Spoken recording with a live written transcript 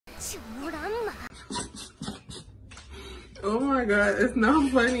Oh my god, it's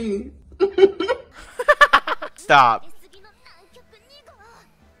not funny. Stop.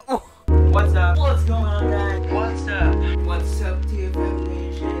 What's up? What's going on, guys? What's up? What's up, TFM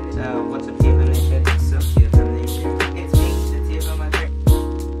Nation? What's up, TFM Nation? What's up, TFM Nation? It's me, the TFM Mother.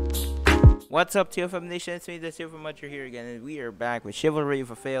 What's up, TFM Nation? It's me, the TFM Mother here again, and we are back with Chivalry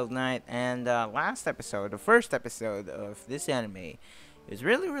of a Failed Knight. And last episode, the first episode of this anime, is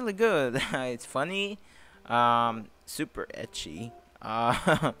really good. It's funny, super ecchi,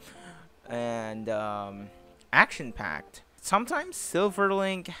 and action-packed. Sometimes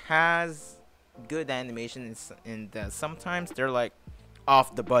Silverlink has good animations, and sometimes they're like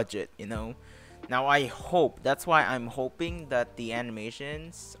off the budget, you know. Now I hope, that's why I'm hoping that the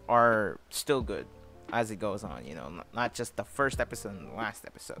animations are still good as it goes on, you know, not just the first episode and the last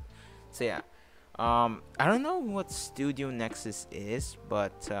episode. So yeah, I don't know what Studio Nexus is,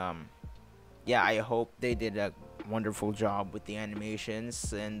 but yeah, I hope they did a wonderful job with the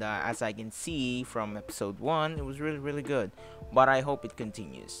animations, and as I can see from episode 1, it was really good, but I hope it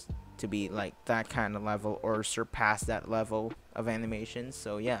continues to be like that kind of level or surpass that level of animations.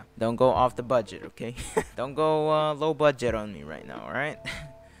 So yeah, don't go off the budget, okay? Don't go low budget on me right now, all right?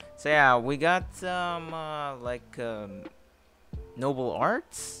 So yeah, we got noble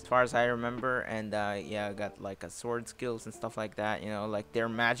arts as far as I remember, and yeah, I got like a sword skills and stuff like that, you know, like they're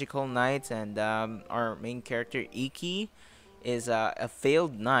magical knights. And our main character Iki is a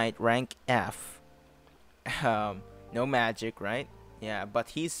failed knight, rank F. No magic, right? Yeah, but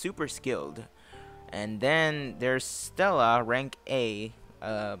he's super skilled. And then there's Stella, rank A,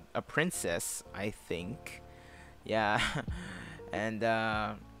 a princess, I think. Yeah. And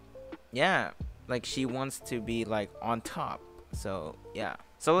yeah, like she wants to be like on top. So yeah,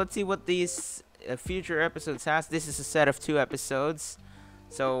 so let's see what these future episodes has. This is a set of 2 episodes,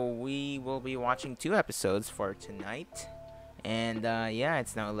 so we will be watching 2 episodes for tonight. And yeah,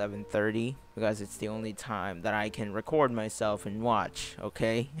 it's now 11:30 because it's the only time that I can record myself and watch,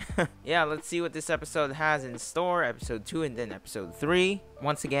 okay? Yeah, let's see what this episode has in store. Episode 2 and then episode 3.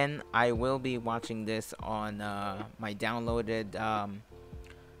 Once again, I will be watching this on my downloaded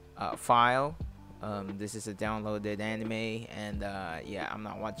file. This is a downloaded anime, and yeah, I'm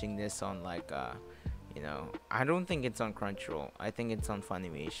not watching this on like you know, I don't think it's on Crunchyroll. I think it's on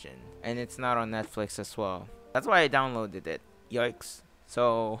Funimation, and it's not on Netflix as well. That's why I downloaded it. Yikes.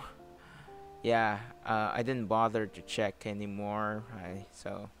 So yeah, I didn't bother to check anymore.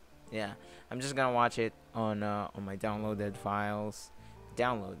 So yeah, I'm just gonna watch it on my downloaded files.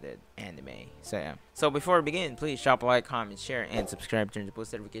 Downloaded anime. So yeah, so before we begin, please drop a like, comment, share, and subscribe. Turn the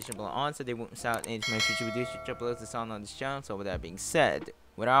post notification bell on so they won't miss out any of my future videos which uploads this on this channel. So with that being said,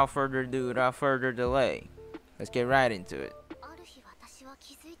 without further ado, without further delay, let's get right into it.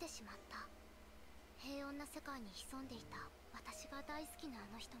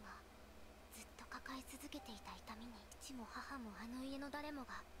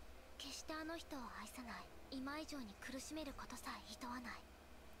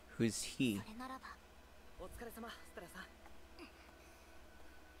 Who's he?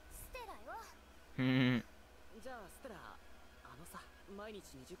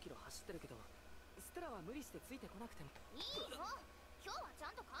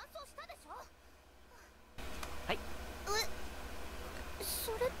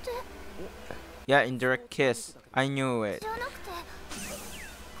 Yeah, indirect kiss. I knew it.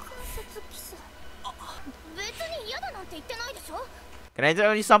 Can I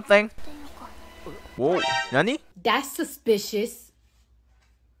tell you something? Whoa, Nani? That's suspicious.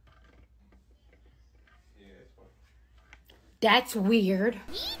 That's weird.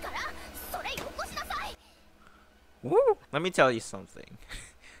 Woo. Let me tell you something.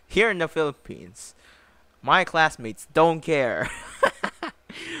 Here in the Philippines, my classmates don't care.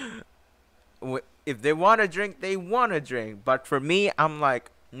 If they want to drink, they want to drink. But for me, I'm like,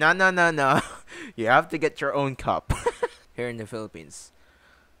 no. You have to get your own cup. Here in the Philippines,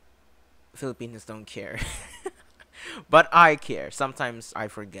 Filipinos don't care. But I care. Sometimes I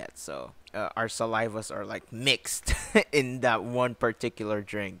forget. So our salivas are like mixed in that one particular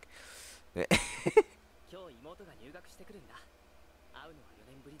drink.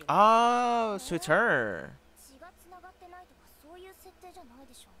 Oh, so it's her.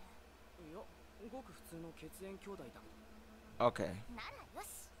 Okay.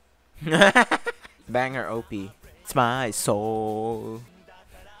 Banger OP. It's my soul.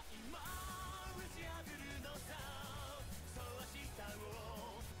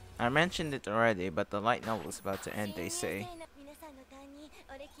 I mentioned it already, but the light novel is about to end, they say.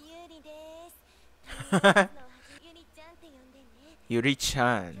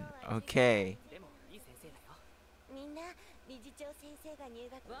 Yuri-chan. Okay. みんな理事長先生が入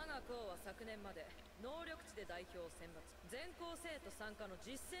学。我が校は昨年まで能力値で代表を選抜、全校生徒参加の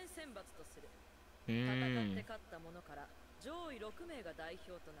実戦選抜とする。戦って勝った者から上位6名が代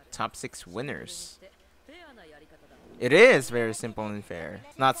表となる。Top 6 winners. フェアなやり方だ。It is very simple and fair.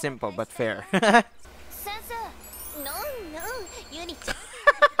 Not simple, but fair. 先生、ゆりちゃん。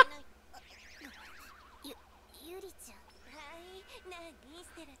ゆりちゃん。はい、なにス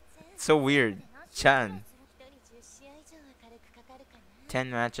テラちゃん。 So weird. Chan. 一人10試合以上は軽くかかるかな。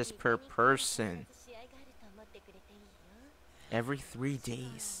 10 matches per person. 試合があると思ってくれていいよ。 Every 3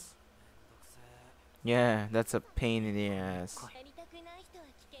 days. Yeah, that's a pain in the ass. やりたくない人は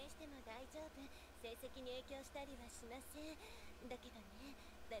棄権しても大丈夫。成績に影響したりはしません。だけどね、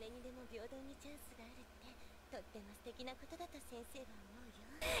誰にでも平等にチャンスがあるってとっても素敵なことだと先生は思うよ。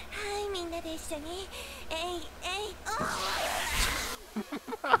はい、みんなで一緒に。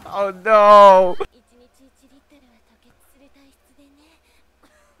Oh no! 1日1リットルは吐血する体質でね。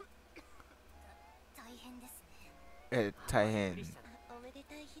大変ですね。大変。おめで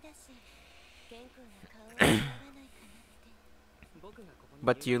たい日だし、健康な顔を見らないかなって。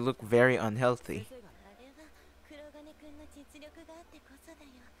 But you look very unhealthy. あれは黒金くんの実力があってこそだ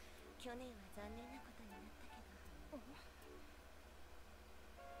よ。去年は残念なことになったけど。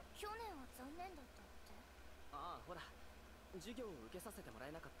去年は残念だったって。ああ、ほら、授業を受けさせてもら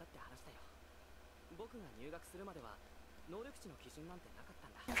えなかったって話だよ。僕が入学するまでは能力値の基準なんてなかった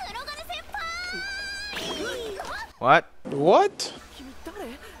んだ。黒金先輩 What? What? 君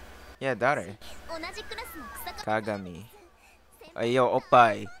誰？ Yeah, Dare. 同じクラスの草刈 Kagami. Yo,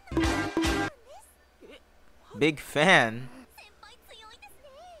 Oppai. Big fan. 先輩強いですね。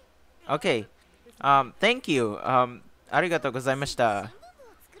 Okay. Thank you. ありがとうございました。新聞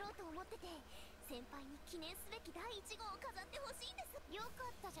部を作ろうと思ってて、先輩に記念すべき第1号を飾ってほしいんです。よか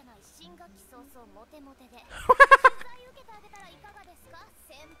ったじゃない、新学期早々モテモテで。取材受けてあげたらいかがですか、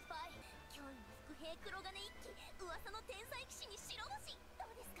先輩。驚異の伏兵黒金一騎、噂の天才騎士に白星。ど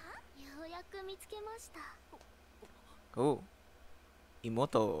うですか？ようやく見つけました。 Oh.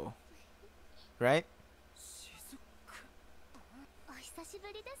 Imoto. Right? お久しぶ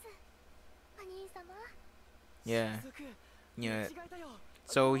りです。お兄様。 Yeah. Yeah. 違いだよ。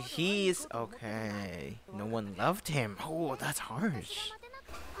 So he's okay. No one loved him. Oh, that's harsh.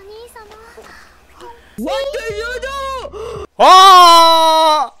 お兄様。 What do you do?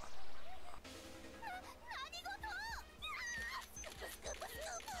 Oh!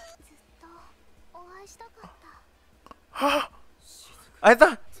 ずっとお会いしたかった。 I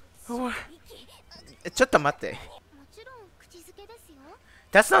thought. ちょっと待って。もちろん口づけですよ。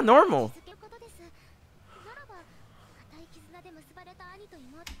 That's not normal. 口づけることです。ならば固い絆で結ばれた兄と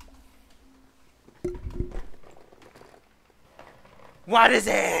妹。 What is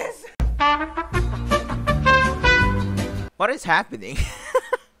this? What is happening?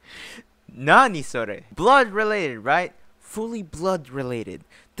 Nani sore? Blood related, right? Fully blood related.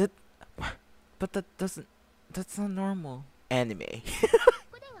 But that doesn't. That's not normal. Anime. こ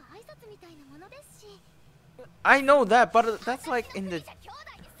こでは挨拶みたいなものですし。 I know that, but that's like in the 兄弟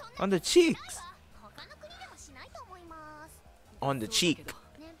でそんな on the cheeks. 他の国ではしないと思います。 On the cheek.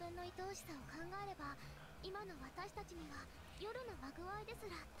 年分の愛おしさを考えれば、今の私たちには夜のまぐわいです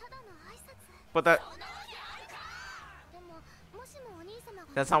らただの挨拶。 But that でももしもお兄様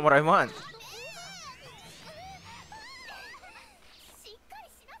が that's not what I want. しっかり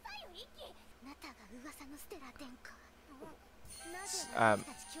しなさいよ、イキ。なたが噂のステラ殿下。なぜ私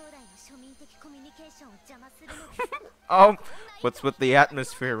たち兄弟の庶民的コミュニケーションを邪魔するのですか？ Oh, what's with the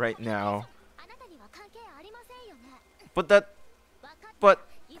atmosphere right now? あなたには関係ありませんよね。 But that. わかった。 But.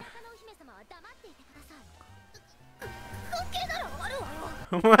 田舎のお姫様は黙っていてください。関係ならある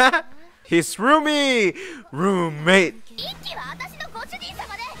わよ。 His roomie! Roommate! イッキは私のご主人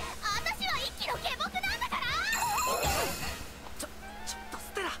様で、私はイッキの下僕なんだから。ちょっとス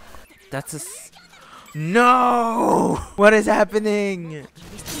テラ。 That's a. No! What is happening?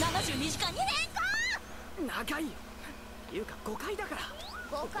 72時間2年間。長いよ。いうか誤解だから。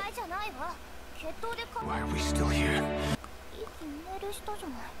誤解じゃないわ。決闘で Why are we still here? イッキメールしたじゃ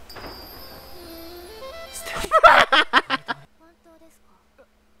ない。本当ですか？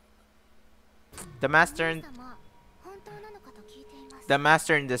 The master and 様、本当なのかと聞いています。 the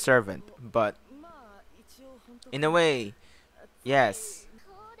master and the servant, but まあ一応本当。 in a way, yes. そ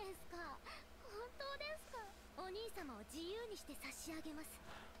うですか。本当ですか。お兄様を自由にして差し上げます。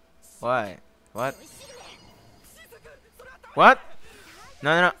 What? What? What?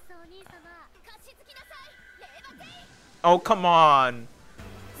 No, no, no. お兄様、貸し付きなさい。令和店員。 Oh, come on.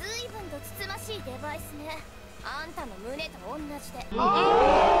 随分とつつましいデバイスね。安んたの胸と同じで。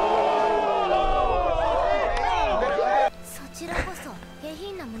そちらこそ下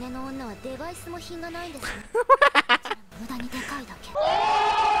品な胸の女はデバイスも品がないんですね。無駄にでかいだけ。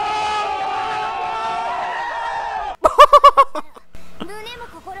胸も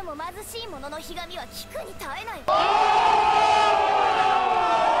心も貧しい者のひがみは聞くに耐えない。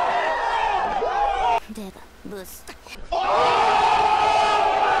でがブス。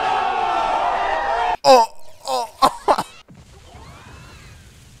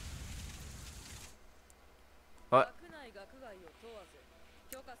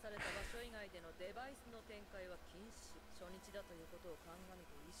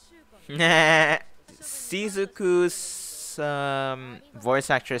SHIZUKU's voice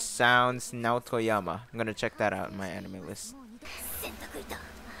actress sounds Naotoyama. I'm gonna check that out in my anime list.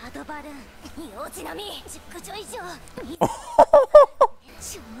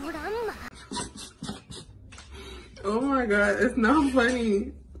 Oh my god, it's not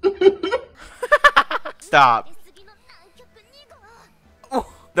funny. Stop. Oh,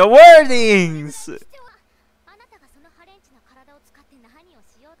 the wordings!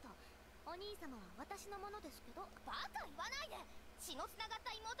 私のものですけど、バカ言わないで。血のつながっ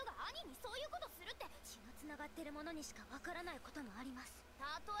た妹が兄にそういうことするって、血のつながってるものにしかわからないこともあります。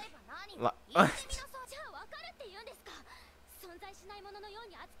例えば何？言ってみなさい。じゃあわかるって言うんですか？存在しないもののよ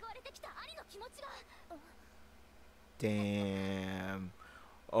うに扱われてきた兄の気持ちが。Damn.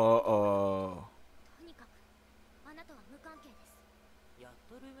 Uh-oh. とにかくあなたは無関係です。やっ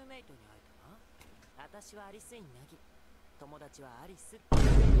とルームメイトに会えたな。私はアリスインナギ。友達はアリス。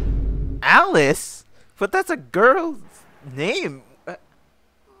Alice? But that's a girl's name.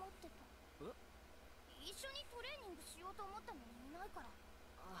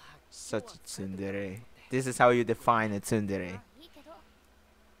 Such a tsundere. This is how you define a tsundere.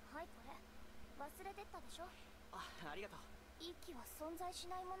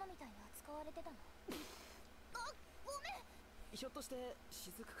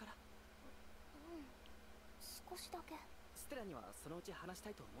 Stella にはそのうち話した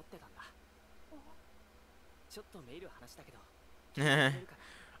いと思ってたんだ。ちょっとメール話したけど。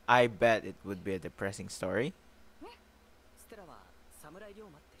I bet it would be a depressing story. ステラは侍龍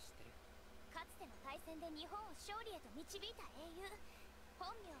馬って知ってる？かつての対戦で日本を勝利へと導いた英雄。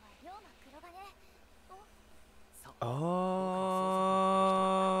本名は龍馬黒金。そう。Oh.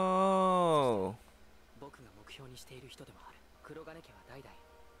 僕が目標にしている人でもある。黒金家は代々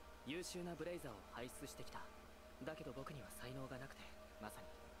優秀なブレイザーを輩出してきた。だけど僕には才能がなくて、まさに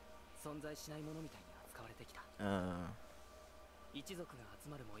存在しないものみたいに扱われてきた。一族が集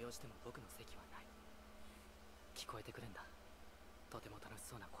まる催しでも僕の席はない。聞こえてくるんだ。とても楽し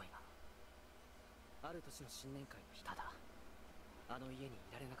そうな声が。ある年の新年会の日、ただあの家に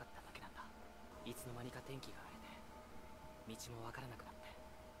いられなかっただけなんだ。いつの間にか天気が荒れて道もわからなくなって、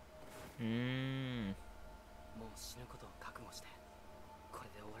もう死ぬことを覚悟して、こ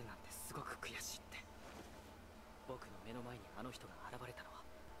れで終わるなんてすごく悔しいって。僕の目の前にあの人が現れたのは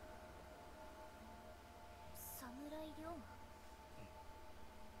侍龍馬。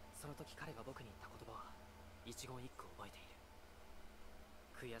その時彼が僕に言った言葉は一言一句覚えている。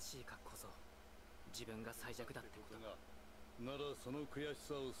悔しいからこそ自分が最弱だってことが。ならその悔し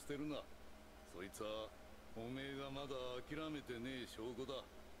さを捨てるな。そいつはおめえがまだ諦めてねえ証拠だ。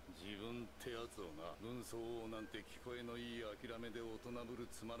自分ってやつをな、軍曹王なんて聞こえのいい諦めで大人ぶる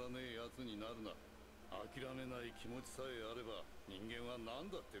つまらねえやつになるな。諦めない気持ちさえあれば人間は何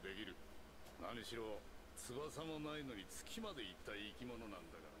だってできる。何しろ翼もないのに月まで行った生き物なん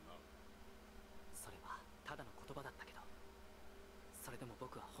だからな。それはただの言葉だったけど、それでも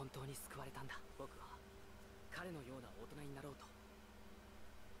僕は本当に救われたんだ。僕は彼のような大人になろうと。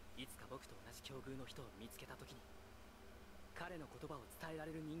いつか僕と同じ境遇の人を見つけた時に彼の言葉を伝えら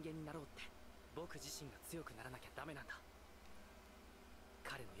れる人間になろうって。僕自身が強くならなきゃダメなんだ。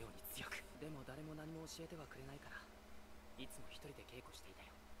彼のように強く。でも誰も何も教えてはくれないから、いつも一人で稽古していた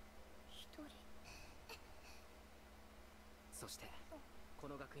よ。一人。そしてこ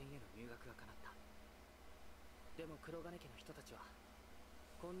の学園への入学が叶った。でも黒金家の人たちは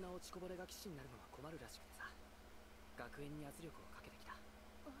こんな落ちこぼれが騎士になるのは困るらしくてさ、学園に圧力をかけてきた。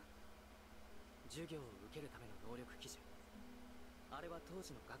授業を受けるための能力基準、あれは当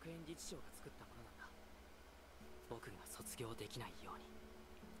時の学園理事長が作ったものなんだ。僕が卒業できないように。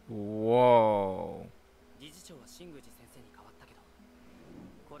Whoa. 理事長は新宮寺先生に変わったけど、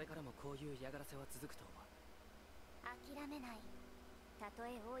これからもこういう嫌がらせは続くと思う。諦めない。たと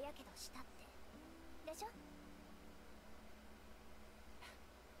え大やけどしたってでしょ。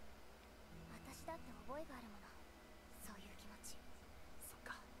私だって覚えがあるもの、そういう気持ち。そっ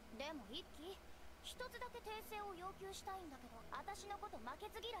か。でも一輝、一一つだけ訂正を要求したいんだけど、私のこと負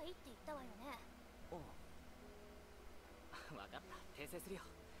けず嫌いって言ったわよね。おう。分かった、訂正するよ。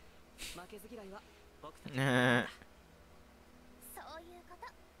負けず嫌いは僕たちのそういうこと。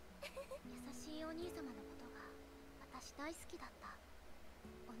優しいお兄様のことが私大好きだった。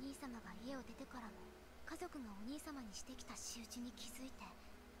お兄様が家を出てからも家族がお兄様にしてきた仕打ちに気づいて、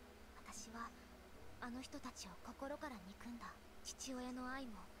私はあの人たちを心から憎んだ。父親の愛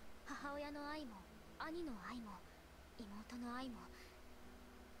も母親の愛も兄の愛も妹の愛も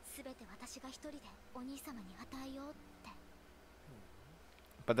全て私が一人でお兄様に与えようって。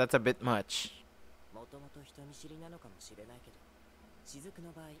 But that's a bit much. もともと人見知りなのかもしれないけど、雫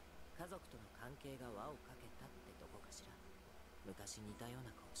の場合、家族との関係が輪をかけたってとこかしら。昔似たような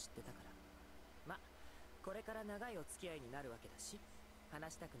顔知ってたから。ま、これから長いお付き合いになるわけだし、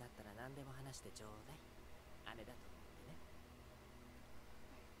話したくなったら何でも話してちょうだい。姉だと思ってね。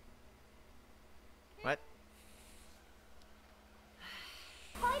What?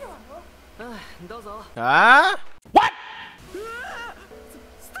 入るわよ。うん、どうぞ。Ah? What?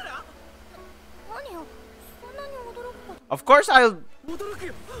 ステラ？何よ、そんなに驚くこと。 Of course I'll. 驚く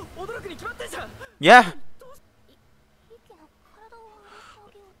よ。驚くに決まってんじゃん。Yeah. 息の体を洗って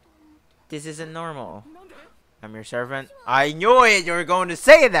あげようと思って。 This isn't normal. なんで？ I'm your servant. I knew it. You were going to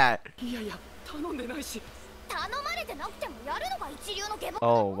say that. いやいや、頼んでないし。頼まれてなくてもやるのが一流の下僕。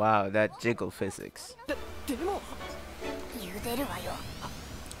 Oh wow, that jiggle physics. でも。茹でるわよ。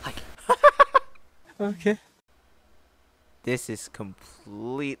はい。Okay. This is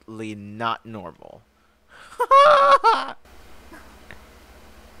completely not normal.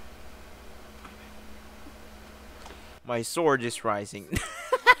 My sword is rising.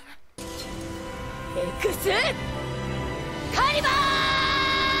 エクスカリバー。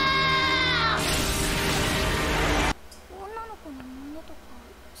女の子の胸とか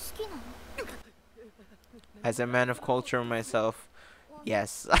好きなの？ As a man of culture myself,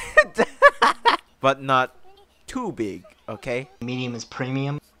 yes. But not too big, okay? Medium is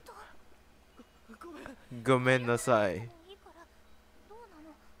premium. ごめんなさい。いいからどうな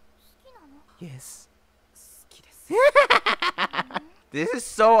の？好きなの？ Yes. 好きです。 This is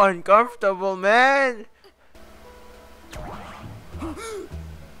so uncomfortable, man. この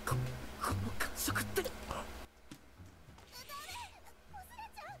感触って。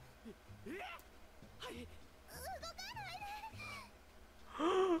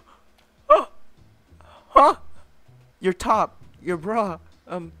Huh? Your top, your bra,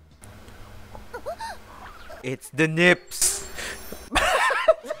 it's the nips.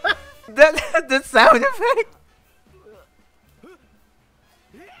 the sound effect.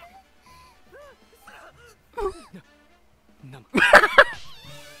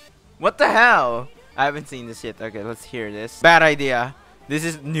 What the hell? I haven't seen this yet. Okay, let's hear this. Bad idea. This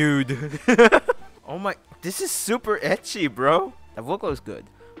is nude. Oh my, this is super etchy, bro. The vocal is good,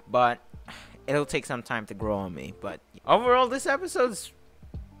 but it'll take some time to grow on me. But overall, this episode's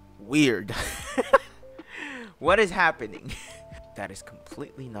weird. What is happening? That is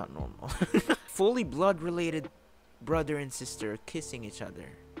completely not normal. Fully blood-related brother and sister kissing each other.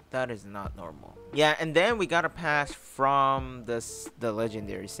 That is not normal. Yeah, and then we got a pass from the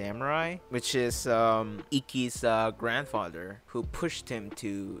legendary samurai, which is Ikki's grandfather, who pushed him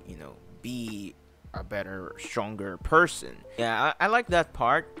to, you know, be a better, stronger person. Yeah, I like that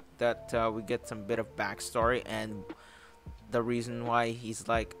part, that we get some bit of backstory and the reason why he's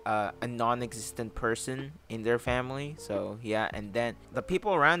like a non-existent person in their family. So yeah, and then the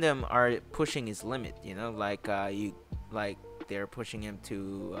people around him are pushing his limit, you know, like they're pushing him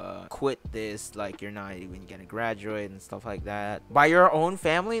to quit this, like you're not even gonna graduate and stuff like that by your own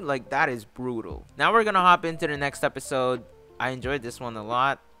family. Like, that is brutal. Now we're gonna hop into the next episode. I enjoyed this one a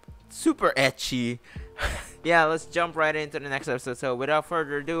lot. Super etchy. Yeah, let's jump right into the next episode. So without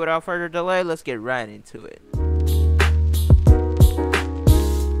further ado, without further delay, let's get right into it.